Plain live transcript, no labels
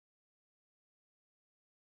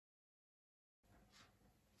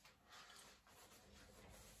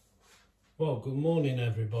Well, good morning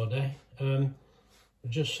everybody. I'll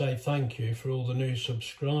just say thank you for all the new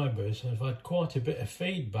subscribers. I've had quite a bit of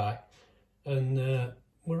feedback and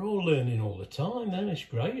we're all learning all the time and it's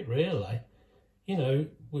great really. You know,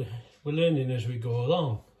 we're learning as we go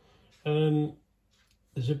along.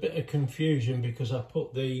 There's a bit of confusion because I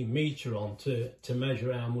put the meter on to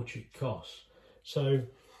measure how much it costs. So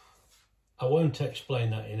I won't explain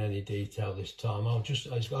that in any detail this time.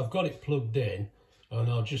 I've got it plugged in and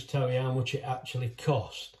I'll just tell you how much it actually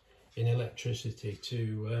cost in electricity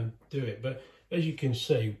to do it. But as you can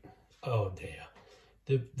see, oh dear,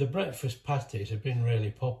 the breakfast patties have been really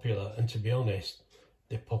popular, and to be honest,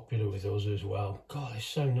 they're popular with us as well. God, they're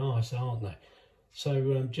so nice, aren't they?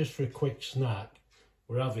 So just for a quick snack,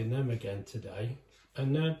 we're having them again today.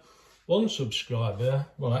 And one subscriber,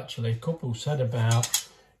 well actually a couple, said about,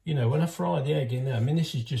 you know, when I fry the egg in there, I mean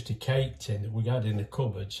this is just a cake tin that we had in the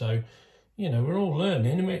cupboard, so you know, we're all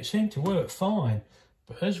learning. I mean, it seemed to work fine.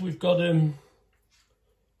 But as we've got them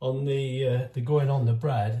on the going on the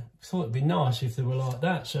bread, I thought it'd be nice if they were like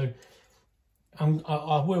that. So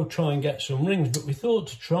I will try and get some rings, but we thought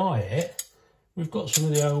to try it. We've got some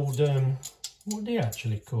of the old, what do you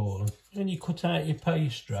actually call them? When you cut out your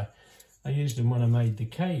pastry. I used them when I made the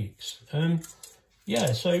cakes.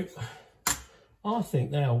 Yeah, so I think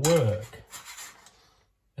they'll work.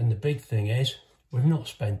 And the big thing is, we've not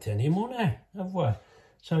spent any money, have we?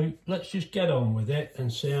 So let's just get on with it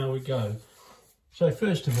and see how we go. So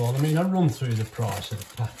first of all, I mean, I run through the price of the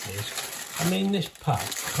patties. I mean, this pack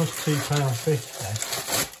costs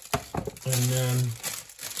 £2.50, and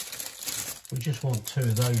we just want 2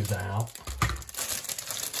 of those out.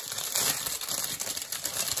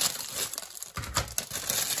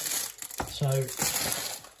 So,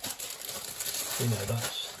 you know,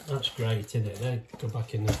 that's great, isn't it? They go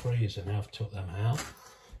back in the freezer now. I've took them out,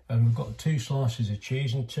 and we've got 2 slices of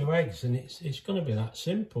cheese and 2 eggs, and it's going to be that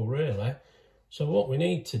simple really. So what we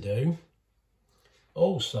need to do,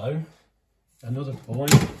 also another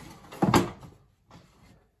point,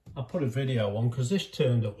 I put a video on because this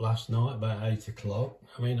turned up last night about 8 o'clock.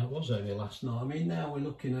 I mean, it was only last night. I mean, now we're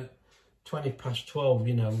looking at 12:20,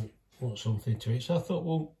 you know, want something to eat. So I thought,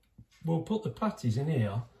 well, we'll put the patties in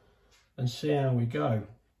here and see how we go.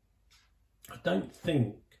 I don't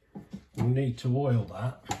think we'll need to oil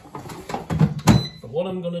that. But what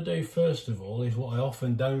I'm going to do first of all is what I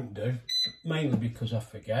often don't do, mainly because I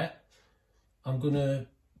forget. I'm going to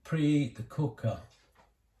preheat the cooker.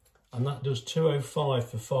 And that does 205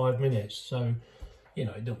 for 5 minutes. So, you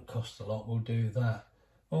know, it don't cost a lot. We'll do that.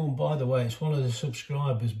 Oh, and by the way, it's one of the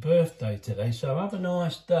subscribers' birthday today. So have a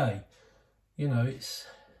nice day. You know,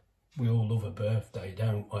 we all love a birthday,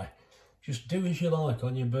 don't we? Just do as you like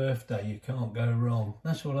on your birthday, you can't go wrong.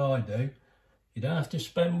 That's what I do. You don't have to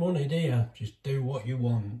spend money, do you? Just do what you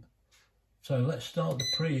want. So let's start the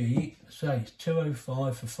preheat. Say it's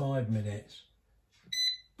 205 for 5 minutes.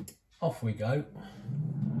 Off we go.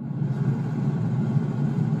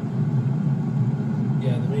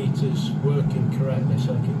 Yeah, the meter's working correctly,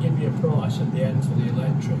 so I can give you a price at the end for the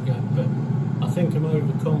electric, but I think I'm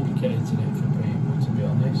overcomplicating it for people, to be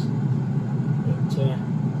honest.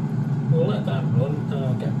 But we'll let that run and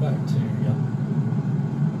I'll get back to you.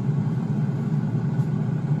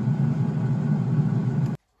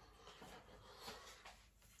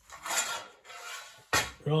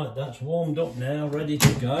 Right, that's warmed up now, ready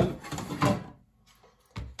to go.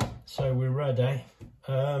 So we're ready.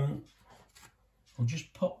 We'll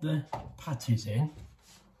just pop the patties in.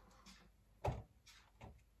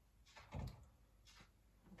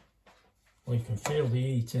 Well, you can feel the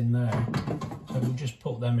heat in there. So we'll just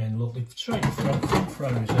put them in. Look, they're straight from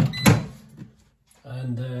frozen.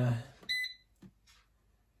 And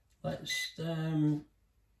let's, I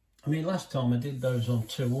mean, last time I did those on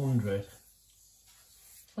 200.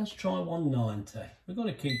 Let's try 190. We've got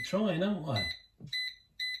to keep trying, haven't we?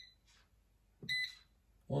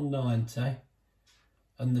 190.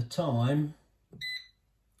 And the time,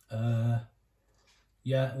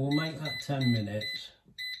 yeah, we'll make that 10 minutes.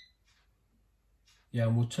 Yeah,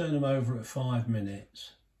 and we'll turn them over at 5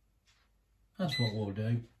 minutes. That's what we'll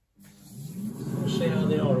do. We'll see how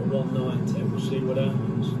they are at 190. We'll see what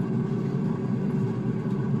happens.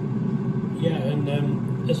 Yeah, and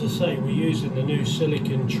as I say, we're using the new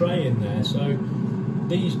silicone tray in there. So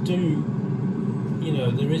these do, you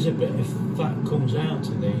know, there is a bit of fat comes out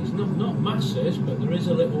to these. Not masses, but there is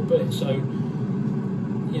a little bit. So,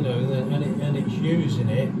 you know, and it's using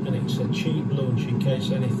it, and it's a cheap lunch in case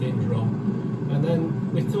anything's wrong. And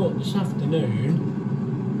then we thought this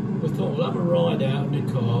afternoon, we'll have a ride out in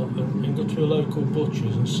the car and go to a local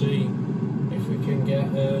butcher's and see if we can get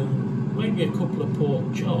maybe a couple of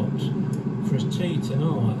pork chops for a tea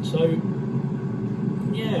tonight. So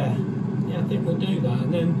yeah, I think we'll do that.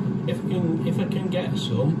 And then if I can get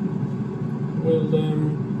some,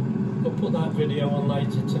 we'll put that video on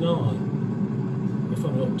later tonight. If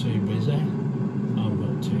I'm not too busy. I'm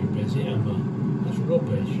not too busy, am I? That's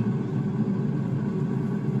rubbish.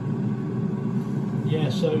 Yeah,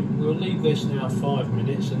 so we'll leave this now 5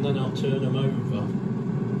 minutes and then I'll turn them over.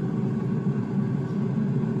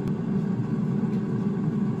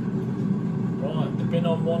 Right, they've been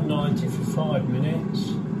on 190 for 5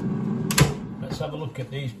 minutes. Let's have a look at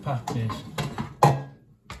these patties.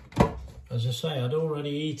 As I say, I'd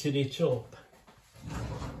already heated it up,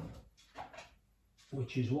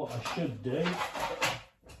 which is what I should do.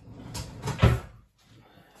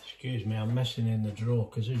 Excuse me, I'm messing in the drawer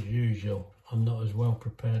because as usual, I'm not as well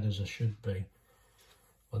prepared as I should be.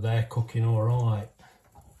 But they're cooking all right.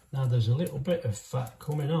 Now there's a little bit of fat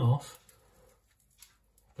coming off,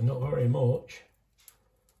 but not very much.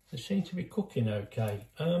 They seem to be cooking okay.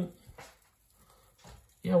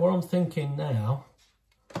 Yeah, what I'm thinking now,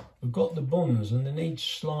 we've got the buns and they need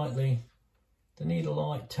a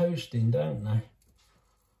light toasting, don't they?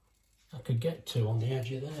 I could get two on the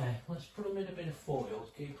edge of there. Let's put them in a bit of foil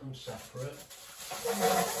to keep them separate.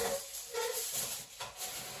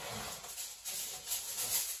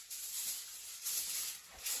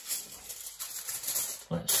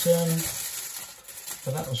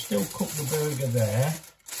 So that'll still cook the burger there,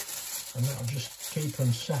 and that'll just keep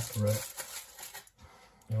them separate.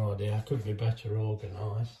 Oh dear, I could be better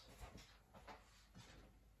organised.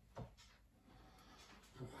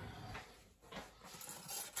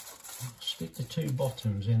 Stick the two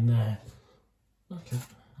bottoms in there.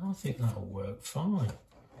 I think that'll work fine.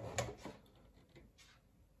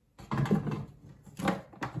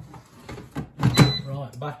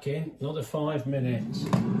 Right, back in, another 5 minutes.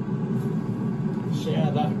 See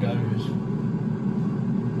how that goes.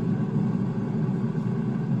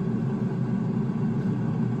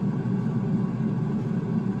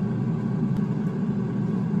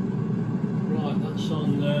 Right, that's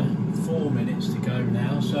on 4 minutes to go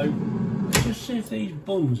now, so let's just see if these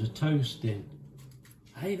buns are toasting.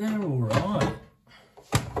 Hey, they're all right.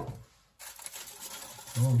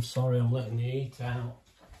 Oh, I'm sorry, I'm letting the heat out.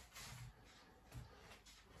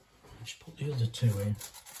 Just put the other two in.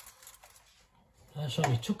 That's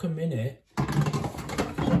only took a minute.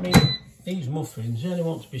 I mean, these muffins, they only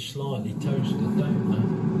want to be slightly toasted, don't they?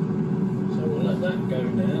 So we'll let that go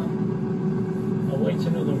now. I'll wait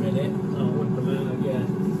another minute. I'll whip them out again.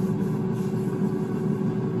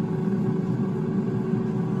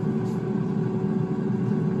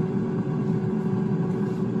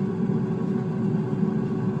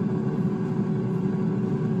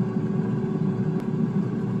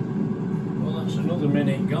 Another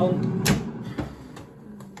minute gone,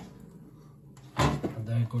 and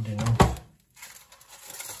they're good enough.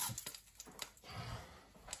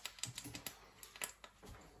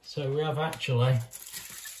 So we have actually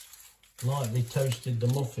lightly toasted the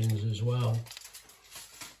muffins as well,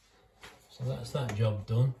 so that's that job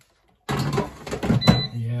done.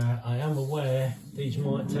 Yeah, I am aware these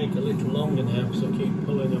might take a little longer now because I keep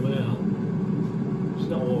pulling them out. It's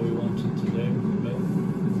not what we wanted to do, but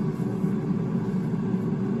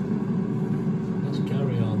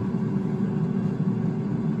carry on.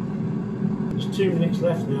 There's 2 minutes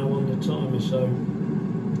left now on the timer, so I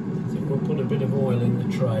think we'll put a bit of oil in the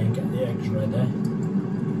tray and get the eggs ready.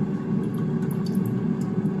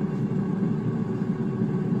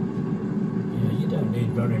 Yeah, you don't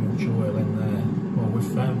need very much oil in there. Well,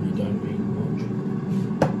 we've found you don't need much.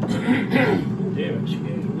 Oh dear,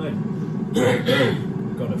 excuse me.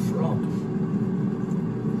 Got a frog. I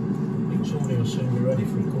think somebody will soon be ready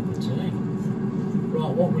for a cup of tea.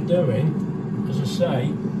 Right, what we're doing, as I say,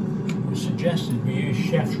 we suggested we use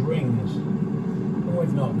chef's rings, and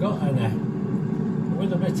we've not got any.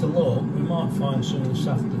 With a bit of luck, we might find some this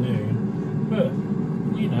afternoon, but,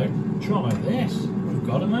 you know, try this. We've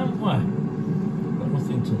got them, haven't we? Got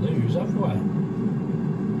nothing to lose, have we?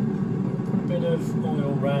 Put a bit of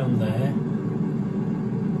oil round there.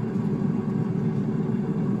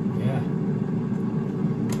 Yeah.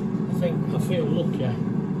 I feel lucky.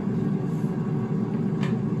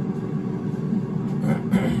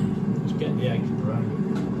 Let's get the eggs brown.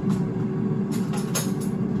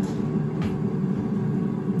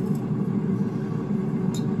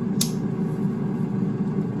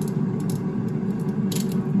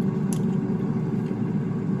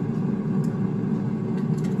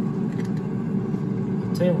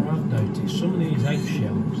 I tell you what I've noticed, some of these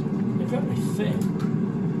eggshells, they're very thick.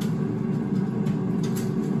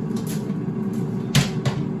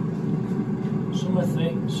 Some are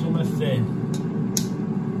thick, some are thin.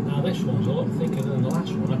 Now this one's a lot thicker than the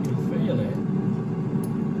last one, I can feel it.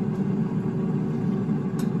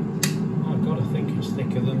 I've got to think it's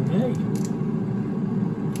thicker than me.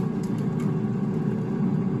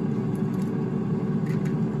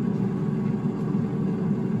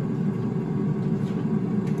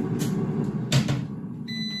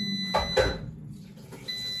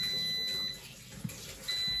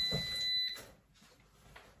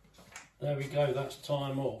 There we go, that's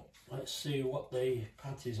time up. Let's see what the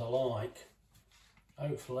patties are like.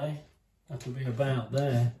 Hopefully that'll be about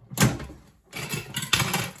there.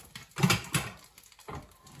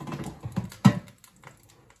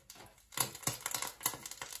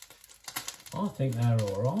 I think they're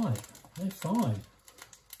alright, they're fine.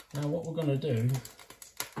 Now what we're going to do,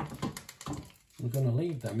 we're going to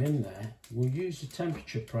leave them in there. We'll use the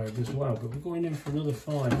temperature probe as well, but we're going in for another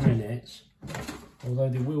 5 minutes, although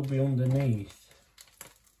they will be underneath.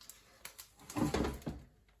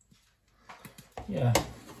 Yeah,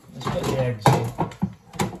 let's get the eggs in.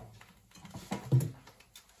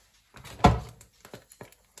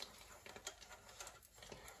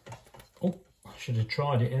 Oh, I should have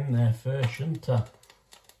tried it in there first, shouldn't I?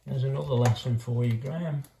 There's another lesson for you,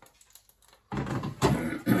 Graham.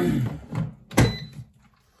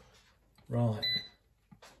 Right,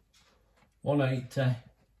 180.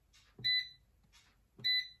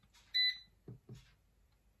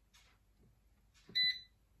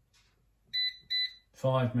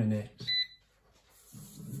 Five minutes.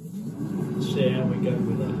 Let's see how we go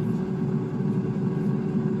with that.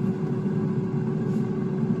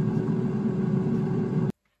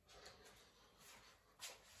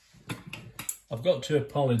 I've got to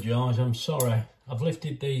apologise, I'm sorry. I've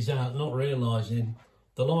lifted these out not realising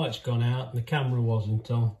the light's gone out and the camera wasn't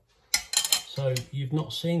on. So you've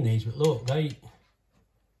not seen these, but look,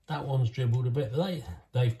 that one's dribbled a bit, but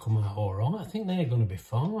they've come out all right. I think they're going to be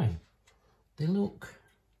fine. They look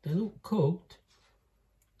cooked.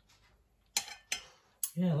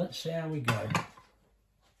 Yeah, let's see how we go.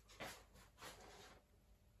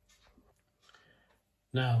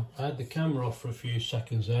 Now, I had the camera off for a few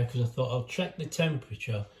seconds there because I thought I'll check the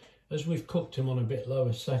temperature. As we've cooked them on a bit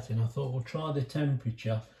lower setting, I thought we'll try the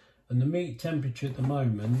temperature. And the meat temperature at the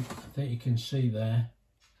moment, I think you can see there,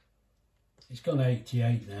 it's gone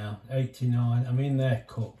 88 now, 89. I mean, they're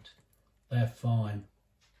cooked. They're fine.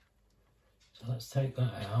 So let's take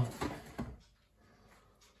that out,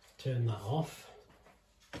 turn that off.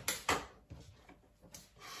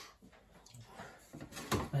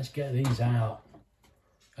 Let's get these out.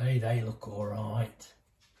 Hey, they look all right.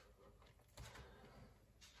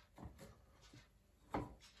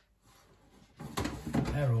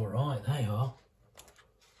 They're all right, they are.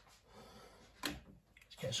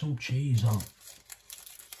 Let's get some cheese on.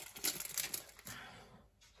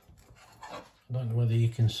 I don't know whether you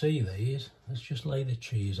can see these. Let's just lay the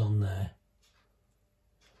cheese on there.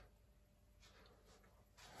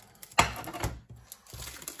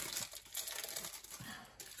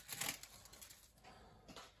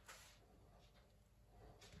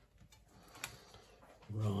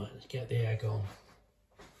 Right, let's get the egg on.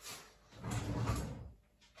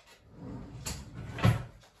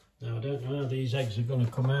 Now I don't know how these eggs are going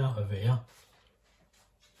to come out of here.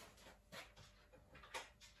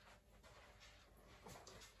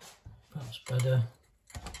 Perhaps better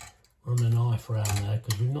run a knife around there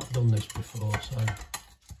because we've not done this before, so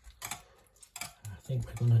I think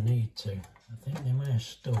we're going to need to. I think they may have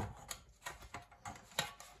stuck.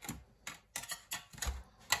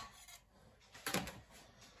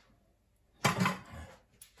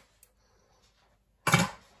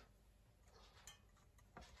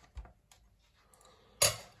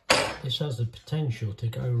 This has the potential to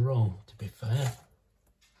go wrong, to be fair.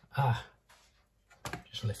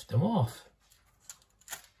 Just lift them off.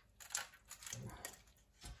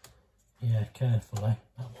 Yeah, carefully.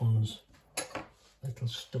 That one's a little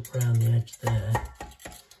stuck around the edge there.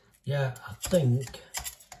 Yeah, I think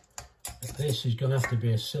that this is going to have to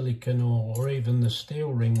be a silicone or even the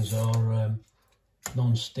steel rings are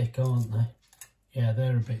non-stick, aren't they? Yeah,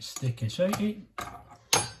 they're a bit sticky. So I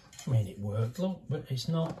mean, it worked, look, but it's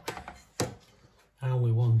not how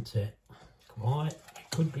we want it. Quite.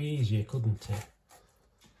 It could be easier, couldn't it?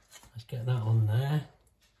 Let's get that on there.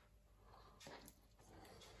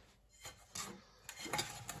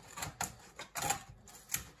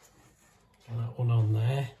 Get that one on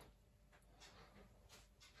there.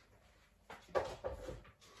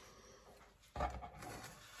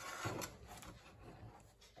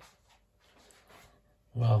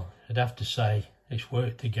 Well, I'd have to say it's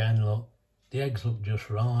worked again, look. The eggs look just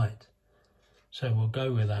right. So we'll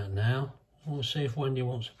go with that now. We'll see if Wendy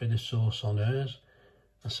wants a bit of sauce on hers.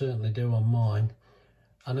 I certainly do on mine.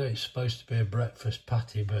 I know it's supposed to be a breakfast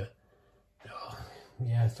patty, but oh,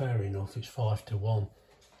 yeah, fair enough, it's 5 to 1.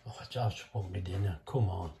 Oh, I just want my dinner, come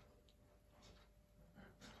on.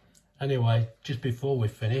 Anyway, just before we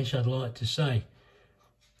finish, I'd like to say,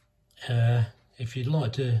 if you'd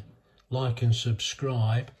like to like and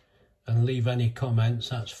subscribe and leave any comments,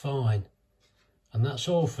 that's fine. And that's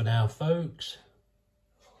all for now, folks.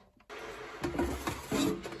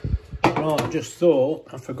 Right, I just thought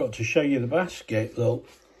I forgot to show you the basket. Look,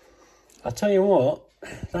 I tell you what,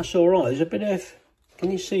 that's all right. There's a bit of,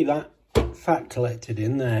 can you see that fat collected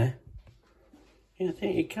in there? Yeah, I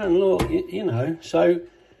think you can, look, you know. So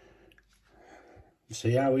you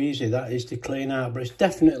see how easy that is to clean out, but it's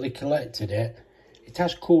definitely collected it. It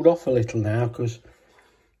has cooled off a little now because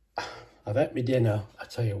I've had my dinner. I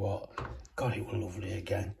tell you what, God, it was lovely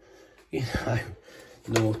again. You know,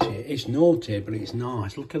 naughty. It's naughty, but it's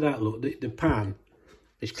nice. Look at that, look, the pan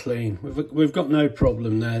is clean. We've got no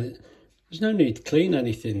problem there. There's no need to clean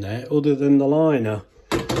anything there other than the liner.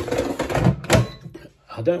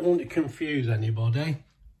 I don't want to confuse anybody,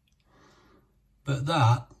 but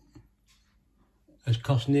that has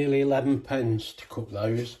cost nearly 11 pence to cook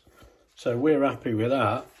those. So we're happy with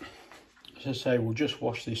that. As I say, we'll just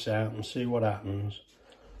wash this out and see what happens.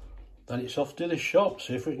 Then it's off to the shop,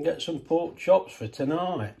 see if we can get some pork chops for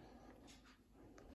tonight.